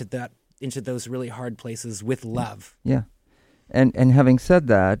go into those really hard places with love. Yeah, and having said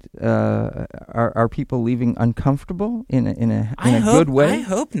that, are people leaving uncomfortable in a good way? I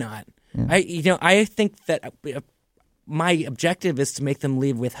hope not. Yeah. I think that my objective is to make them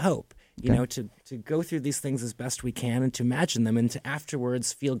leave with hope. To go through these things as best we can, and to imagine them, and to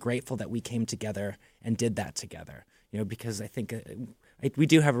afterwards feel grateful that we came together and did that together. Because I think we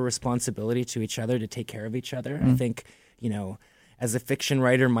do have a responsibility to each other to take care of each other. I think as a fiction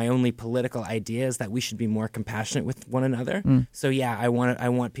writer, my only political idea is that we should be more compassionate with one another. So yeah, I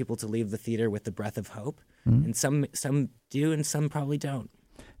want people to leave the theater with the breath of hope, and some do, and some probably don't.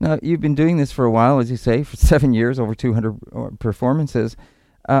 Now, you've been doing this for a while, as you say, for 7 years, over 200 performances.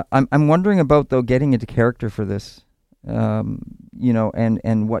 I'm wondering about, though, getting into character for this, and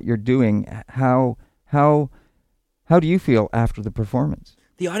what you're doing. How do you feel after the performance?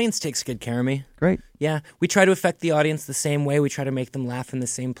 The audience takes good care of me. Great. Yeah, we try to affect the audience the same way. We try to make them laugh in the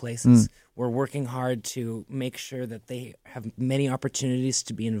same places. We're working hard to make sure that they have many opportunities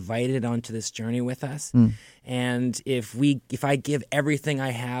to be invited onto this journey with us. And if I give everything I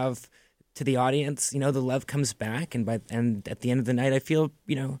have to the audience, the love comes back, and at the end of the night, I feel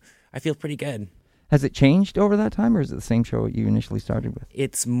pretty good. Has it changed over that time, or is it the same show you initially started with?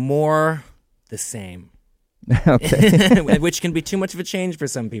 It's more the same. Okay. Which can be too much of a change for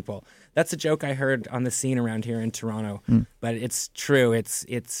some people. That's a joke I heard on the scene around here in Toronto, but it's true.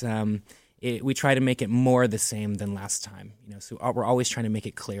 We try to make it more the same than last time. So we're always trying to make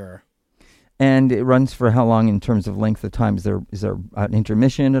it clearer. And it runs for how long in terms of length of time? Is there an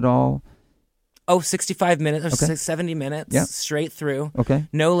intermission at all? 65 minutes or Okay. 70 minutes, Yeah. straight through. Okay.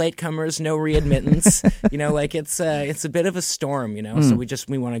 No latecomers, no readmittance. It's a bit of a storm. So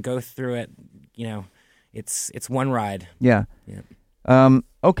we want to go through it. It's one ride. Yeah. Yeah.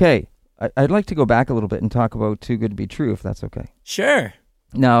 Okay. I'd like to go back a little bit and talk about Too Good to Be True, if that's okay. Sure.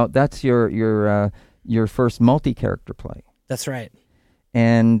 Now, that's your first multi-character play, That's right.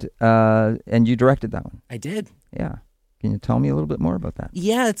 and you directed that one. I did. Yeah. Can you tell me a little bit more about that?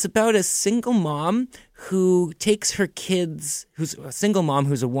 Yeah, it's about a single mom who takes her kids, who's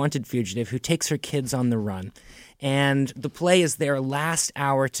a wanted fugitive, who takes her kids on the run. And the play is their last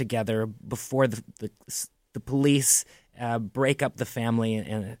hour together before the police break up the family,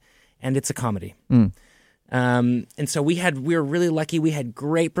 and it's a comedy. And so we were really lucky. We had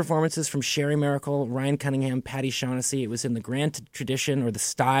great performances from Sherry Miracle, Ryan Cunningham, Patty Shaughnessy. It was in the grand tradition or the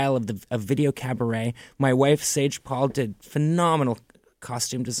style of video cabaret. My wife, Sage Paul, did phenomenal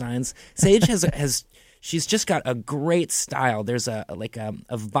costume designs. Sage she's just got a great style. There's a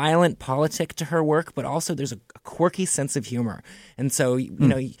violent politic to her work, but also there's a quirky sense of humor. And so,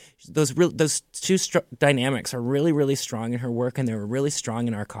 those two dynamics are really, really strong in her work, and they were really strong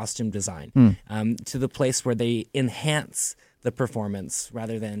in our costume design, to the place where they enhance the performance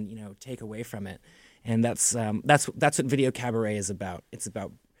rather than, take away from it. And that's what Video Cabaret is about. It's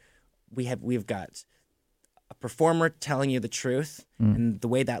about, we've got a performer telling you the truth, and the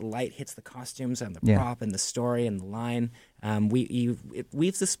way that light hits the costumes and the prop and the story and the line, it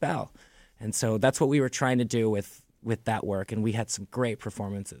weaves a spell. And so that's what we were trying to do with that work, and we had some great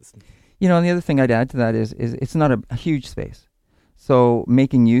performances. And the other thing I'd add to that is it's not a huge space. So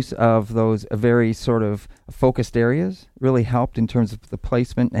making use of those very sort of focused areas really helped in terms of the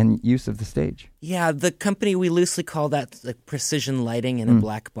placement and use of the stage. Yeah, the company, we loosely call that like precision lighting in a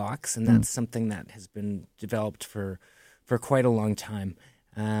black box, and that's something that has been developed for quite a long time.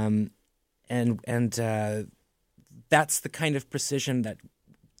 And that's the kind of precision that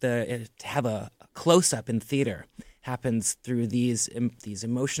to have a close-up in theater happens through these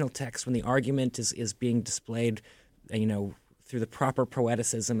emotional texts when the argument is being displayed, through the proper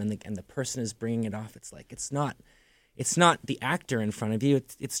poeticism, and the person is bringing it off. It's like it's not the actor in front of you.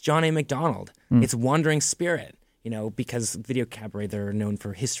 It's John A. MacDonald. It's Wandering Spirit. Because Video Cabaret, they're known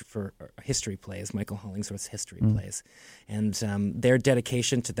for history plays, Michael Hollingsworth's history plays, and their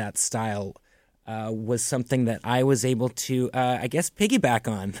dedication to that style was something that I was able to, piggyback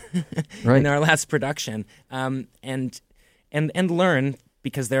on in our last production, and learn.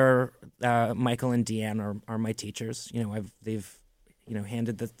 Because Michael and Deanne are my teachers. They've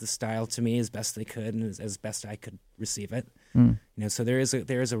handed the style to me as best they could and as best I could receive it. So there is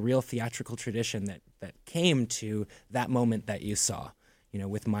a real theatrical tradition that came to that moment that you saw,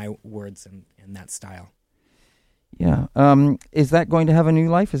 with my words and that style. Yeah. Is that going to have a new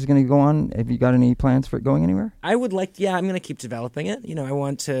life? Is it going to go on? Have you got any plans for it going anywhere? I would I'm going to keep developing it. I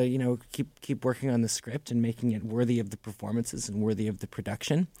want to, keep working on the script and making it worthy of the performances and worthy of the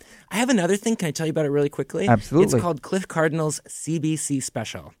production. I have another thing. Can I tell you about it really quickly? Absolutely. It's called Cliff Cardinal's CBC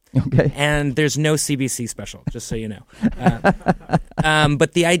Special. Okay. And there's no CBC Special, just so you know.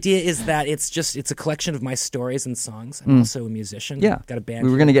 But the idea is that it's a collection of my stories and songs. I'm also a musician. Yeah. Got a band.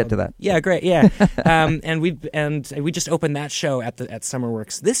 We were going to get to that. Yeah, great. Yeah. And we just opened that show at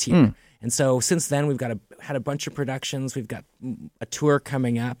SummerWorks this year. And so since then we've had a bunch of productions. We've got a tour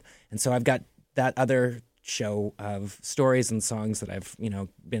coming up, and so I've got that other show of stories and songs that I've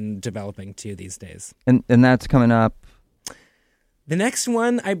been developing too these days. And that's coming up. The next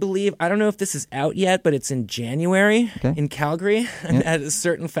one, I believe, I don't know if this is out yet, but it's in January in Calgary at a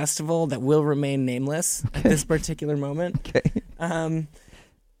certain festival that will remain nameless at this particular moment. Okay. Oh,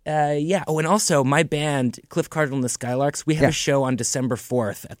 and also my band, Cliff Cardinal and the Skylarks, we have a show on December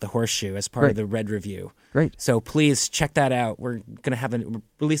 4th at the Horseshoe as part of the Red Review. Great. So please check that out. We're going to we're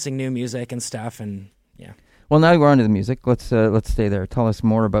releasing new music and stuff, and yeah. Well, now we're on to the music. Let's stay there. Tell us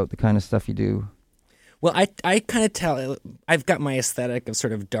more about the kind of stuff you do. Well, I kind of tell. I've got my aesthetic of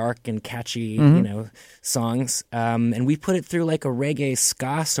sort of dark and catchy, songs, and we put it through like a reggae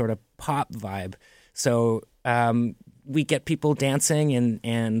ska sort of pop vibe. So we get people dancing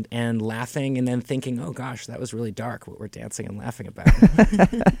and laughing, and then thinking, "Oh gosh, that was really dark. What we're dancing and laughing about."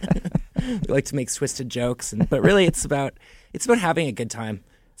 We like to make twisted jokes, but really, it's about having a good time.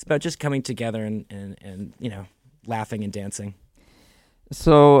 It's about just coming together and laughing and dancing.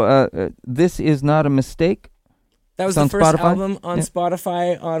 So this is not a mistake. That was It's the on first Spotify? album on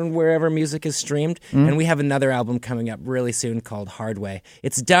Spotify, on wherever music is streamed. And we have another album coming up really soon called Hard Way.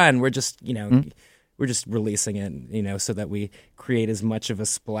 It's done. We're just, we're just releasing it, so that we create as much of a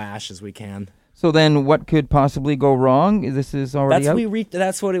splash as we can. So then what could possibly go wrong? This is already out?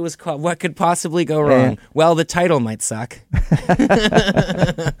 That's what it was called. What could possibly go wrong? Well, the title might suck.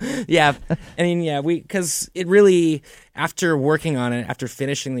 Yeah. I mean, because it really, after working on it, after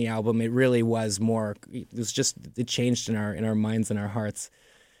finishing the album, it really was more, it changed in our minds and our hearts.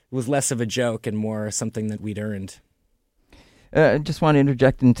 It was less of a joke and more something that we'd earned. I just want to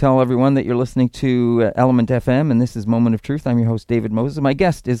interject and tell everyone that you're listening to Element FM, and this is Moment of Truth. I'm your host, David Moses. My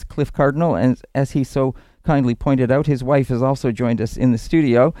guest is Cliff Cardinal, and as he so kindly pointed out, his wife has also joined us in the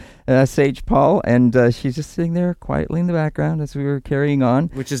studio, Sage Paul, and she's just sitting there quietly in the background as we were carrying on.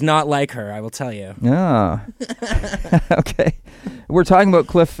 Which is not like her, I will tell you. Ah. Okay. We're talking about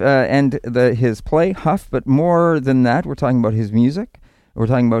Cliff and his play, Huff, but more than that, we're talking about his music. We're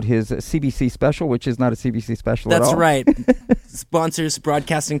talking about his CBC special, which is not a CBC special at all. That's right. Sponsors,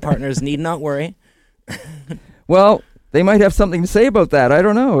 broadcasting partners need not worry. Well, they might have something to say about that. I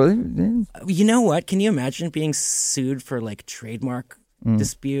don't know. You know what? Can you imagine being sued for like trademark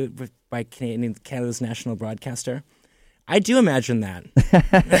dispute by Canada's national broadcaster? I do imagine that.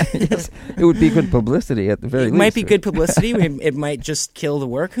 Yes, it would be good publicity at the very least. It might be good publicity. It might just kill the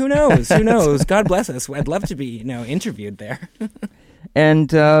work. Who knows? Who knows? God bless us. I'd love to be, interviewed there.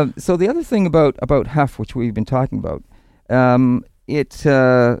 And so the other thing about Huff, which we've been talking about,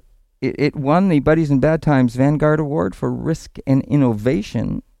 it won the Buddies in Bad Times Vanguard Award for Risk and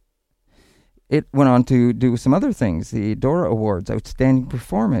Innovation. It went on to do some other things, the Dora Awards, Outstanding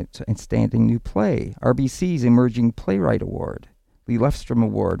Performance, Outstanding New Play, RBC's Emerging Playwright Award, the Lefstrom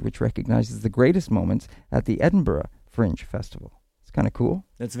Award, which recognizes the greatest moments at the Edinburgh Fringe Festival. It's kind of cool.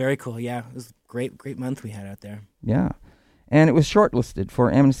 That's very cool, yeah. It was a great month we had out there. Yeah. And it was shortlisted for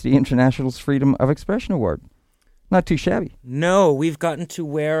Amnesty International's Freedom of Expression Award. Not too shabby. No, we've gotten to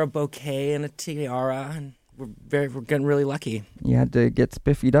wear a bouquet and a tiara, and we're getting really lucky. You had to get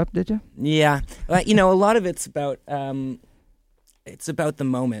spiffied up, did you? Yeah, a lot of it's about the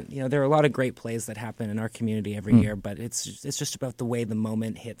moment. There are a lot of great plays that happen in our community every year, but it's just about the way the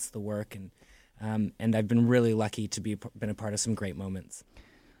moment hits the work, and I've been really lucky to been a part of some great moments.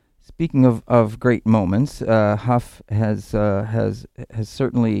 Speaking of great moments, Huff has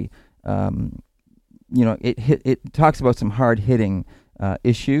certainly, it talks about some hard hitting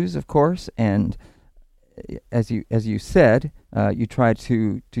issues, of course, and as you said, you try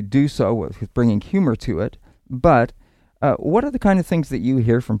to do so with bringing humor to it. But what are the kind of things that you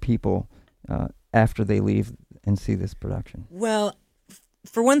hear from people after they leave and see this production? Well,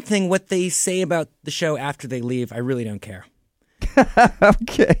 for one thing, what they say about the show after they leave, I really don't care.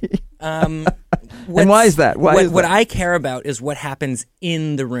 Okay. And why is that? What I care about is what happens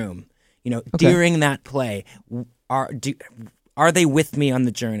in the room. During that play, are they with me on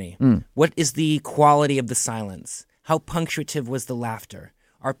the journey? What is the quality of the silence? How punctuative was the laughter?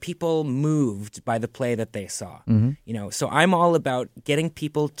 Are people moved by the play that they saw? So I'm all about getting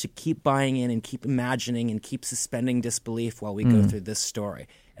people to keep buying in and keep imagining and keep suspending disbelief while we go through this story.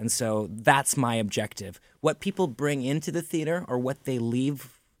 And so that's my objective. What people bring into the theater or what they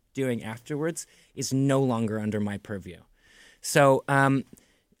leave doing afterwards is no longer under my purview. So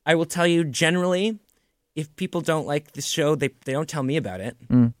I will tell you, generally, if people don't like the show, they don't tell me about it.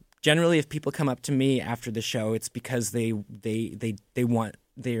 Generally, if people come up to me after the show, it's because they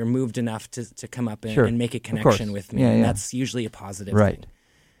are moved enough to come up and make a connection with me. And that's usually a positive thing.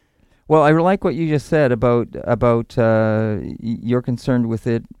 Well, I like what you just said about you're concerned with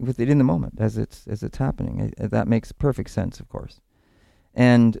it in the moment as it's happening. That makes perfect sense, of course.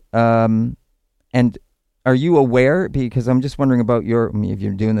 And are you aware? Because I'm just wondering about if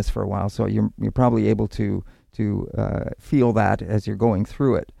you're doing this for a while, so you're probably able to feel that as you're going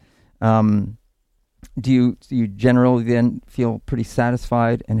through it. Do you generally then feel pretty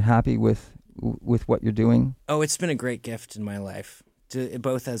satisfied and happy with what you're doing? Oh, it's been a great gift in my life,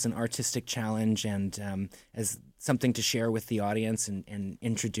 both as an artistic challenge and as something to share with the audience and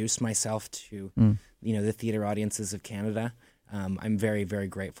introduce myself to the theater audiences of Canada. I'm very, very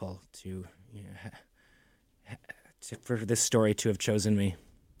grateful to for this story to have chosen me.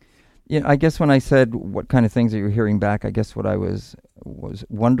 Yeah, I guess when I said what kind of things are you hearing back, I guess what I was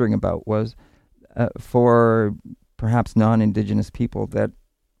wondering about was for perhaps non-Indigenous people that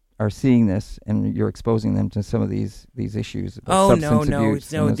are seeing this, and you're exposing them to some of these issues. No.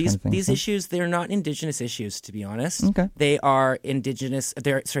 These These issues, they're not Indigenous issues, to be honest. Okay. They are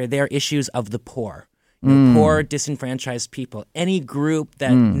they're issues of the poor. Poor, disenfranchised people. Any group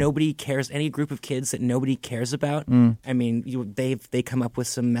that nobody cares, any group of kids that nobody cares about. I mean, they come up with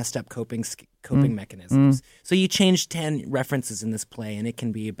some messed up coping mechanisms. So you change 10 references in this play, and it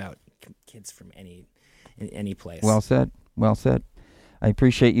can be about kids from any place. Well said. Well said. I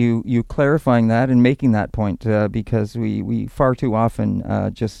appreciate you clarifying that and making that point because we far too often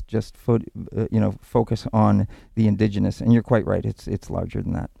just focus on the Indigenous, and you're quite right. It's larger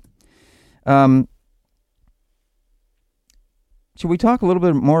than that. Should we talk a little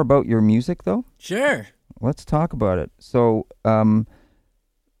bit more about your music, though? Sure. Let's talk about it. So,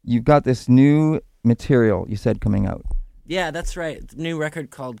 you've got this new material, you said, coming out. Yeah, that's right. It's a new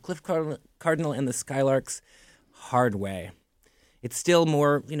record called Cliff Cardinal and the Skylarks, Hard Way. It's still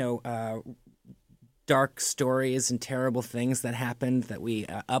more, dark stories and terrible things that happened that we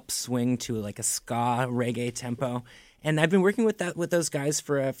upswing to like a ska reggae tempo. And I've been working with those guys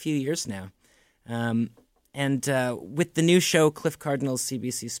for a few years now. And with the new show, Cliff Cardinal's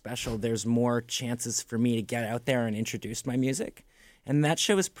CBC Special, there's more chances for me to get out there and introduce my music. And that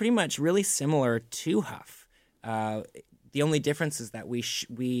show is pretty much really similar to Huff. The only difference is that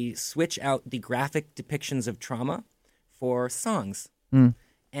we switch out the graphic depictions of trauma for songs.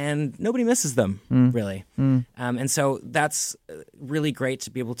 And nobody misses them, really. And so that's really great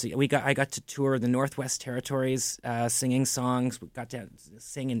to be able to. I got to tour the Northwest Territories, singing songs. We got to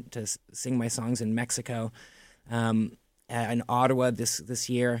sing my songs in Mexico, in Ottawa this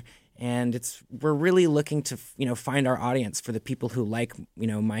year, and we're really looking to find our audience for the people who like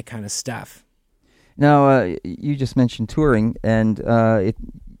my kind of stuff. Now you just mentioned touring, and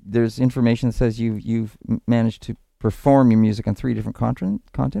there's information that says you've managed to perform your music on 3 different continents?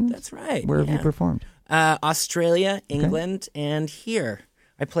 That's right. Where have you performed? Australia, England, and here.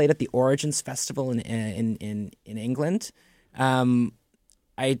 I played at the Origins Festival in England.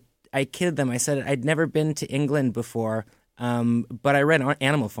 I kidded them. I said I'd never been to England before, but I read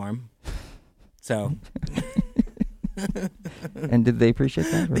Animal Farm. So... And did they appreciate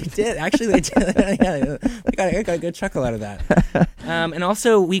that? They did. Actually, they did. Yeah, I got a good chuckle out of that. And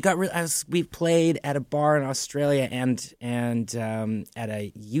also, we played at a bar in Australia and at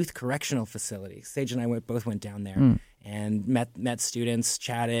a youth correctional facility. Sage and I both went down there and met students,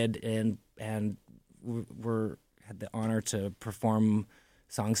 chatted, and had the honor to perform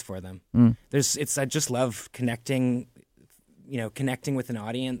songs for them. I just love connecting with an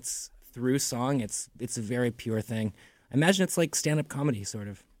audience through song. It's a very pure thing. I imagine it's like stand-up comedy, sort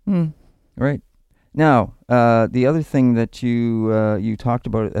of. Right. Now, the other thing that you talked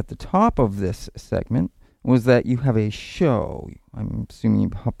about at the top of this segment was that you have a show. I'm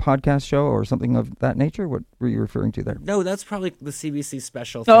assuming a podcast show or something of that nature. What were you referring to there? No, that's probably the CBC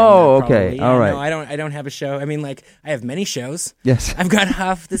Special thing. Oh, okay. Yeah, all right. No, I don't have a show. I mean, like, I have many shows. Yes. I've got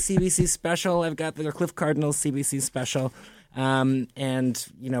Huff, the CBC Special. I've got the Cliff Cardinal CBC Special. And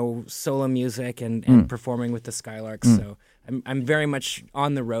solo music and performing with the Skylarks. So I'm very much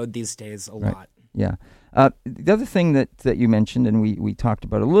on the road these days a lot. Yeah. The other thing that you mentioned, and we talked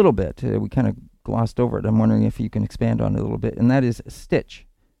about a little bit, we kind of glossed over it. I'm wondering if you can expand on it a little bit, and that is Stitch.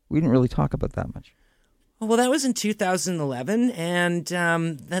 We didn't really talk about that much. Well, that was in 2011, and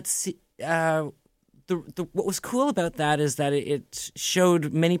that's what was cool about that is that it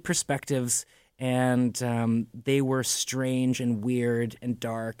showed many perspectives. And they were strange and weird and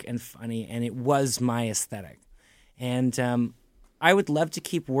dark and funny, and it was my aesthetic. And I would love to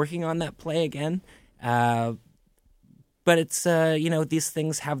keep working on that play again, but it's these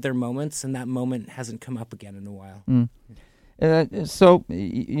things have their moments, and that moment hasn't come up again in a while. So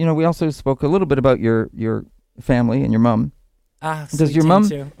we also spoke a little bit about your family and your mom. Does your mom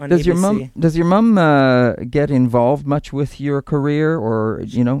get involved much with your career, or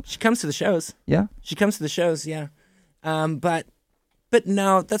She comes to the shows. Yeah, she comes to the shows. Yeah, but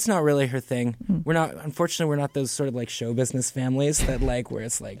no, that's not really her thing. Unfortunately, we're not those sort of like show business families that like where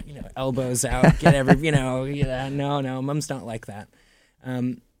it's like elbows out, get every No, mom's not like that.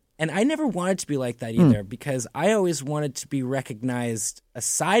 And I never wanted to be like that either because I always wanted to be recognized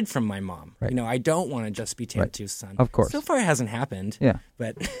aside from my mom. Right. I don't want to just be Tantu's son. Of course. So far it hasn't happened. Yeah.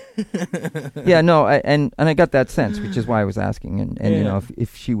 But yeah, no, and I got that sense, which is why I was asking, and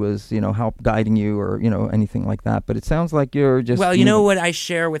if she was help guiding you or anything like that. But it sounds like you're just what I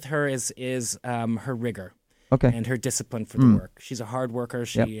share with her is her rigor. Okay. and her discipline for the work. She's a hard worker.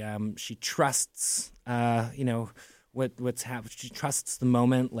 She trusts, what's happened. She trusts the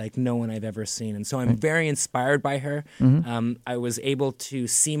moment like no one I've ever seen, and so I'm very inspired by her. I was able to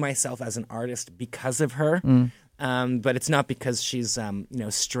see myself as an artist because of her, but it's not because she's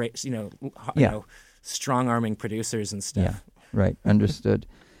straight, strong arming producers and stuff. Yeah, right. Understood.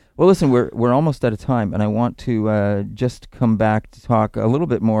 Well, listen, we're almost out of time, and I want to just come back to talk a little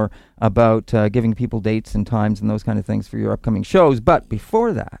bit more about giving people dates and times and those kind of things for your upcoming shows. But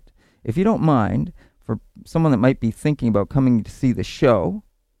before that, if you don't mind, for someone that might be thinking about coming to see the show,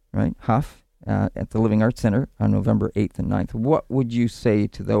 right, Huff, at the Living Arts Center on November 8th and 9th, what would you say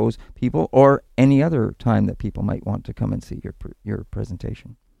to those people, or any other time that people might want to come and see your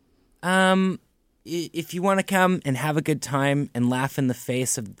presentation? If you want to come and have a good time and laugh in the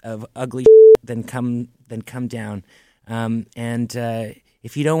face of ugly then come down. And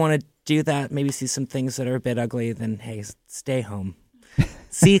if you don't want to do that, maybe see some things that are a bit ugly, then hey, stay home.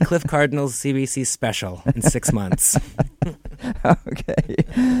 See Cliff Cardinal's CBC special in 6 months. Okay.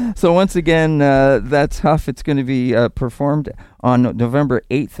 So once again, that's Huff. It's going to be performed on November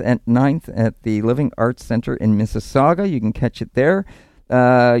 8th and 9th at the Living Arts Center in Mississauga. You can catch it there.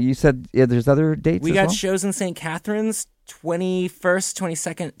 You said there's other dates We as got well? shows in St. Catharines, 21st,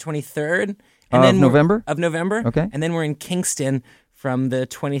 22nd, 23rd. Of November? Of November. Okay. And then we're in Kingston from the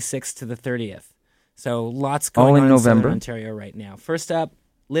 26th to the 30th. So lots going All in on November. Southern Ontario right now. First up,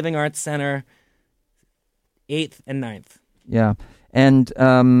 Living Arts Center, 8th and 9th. Yeah. And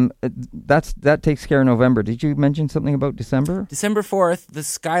that takes care of November. Did you mention something about December? December 4th, the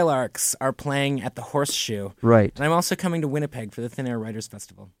Skylarks are playing at the Horseshoe. Right. And I'm also coming to Winnipeg for the Thin Air Writers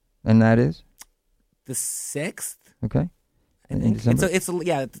Festival. And that is? The 6th? Okay. I In think. December?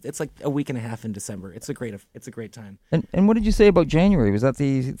 It's like a week and a half in December. It's a great time. And what did you say about January? Was that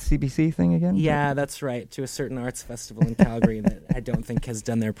the CBC thing again? Yeah, that's right. To a certain arts festival in Calgary that I don't think has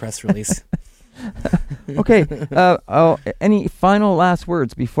done their press release. Okay. Any final last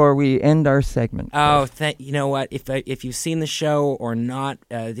words before we end our segment? Oh, you know what? If you've seen the show or not,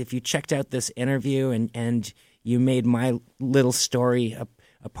 if you checked out this interview and you made my little story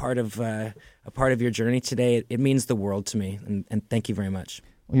a part of your journey today, it means the world to me. And thank you very much.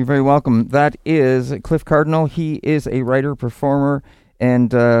 Well, you're very welcome. That is Cliff Cardinal. He is a writer, performer,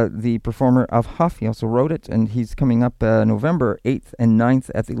 and the performer of Huff. He also wrote it, and he's coming up November 8th and 9th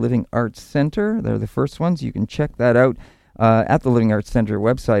at the Living Arts Center. They're the first ones. You can check that out at the Living Arts Center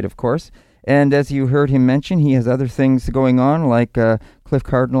website, of course. And as you heard him mention, he has other things going on, like Cliff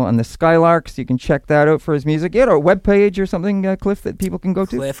Cardinal and the Skylarks. You can check that out for his music. You had a webpage or something, Cliff, that people can go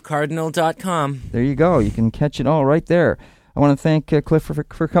to? CliffCardinal.com. There you go. You can catch it all right there. I want to thank Cliff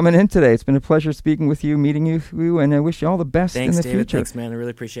for coming in today. It's been a pleasure speaking with you, meeting you, and I wish you all the best in the David. future. Thanks, man. I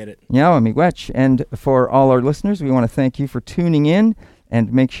really appreciate it. Yeah, miigwech. And for all our listeners, we want to thank you for tuning in,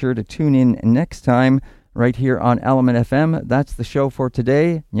 and make sure to tune in next time right here on Element FM. That's the show for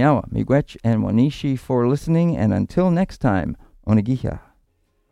today. Nyawa, miigwech, and wanishi for listening, and until next time, Onagiha.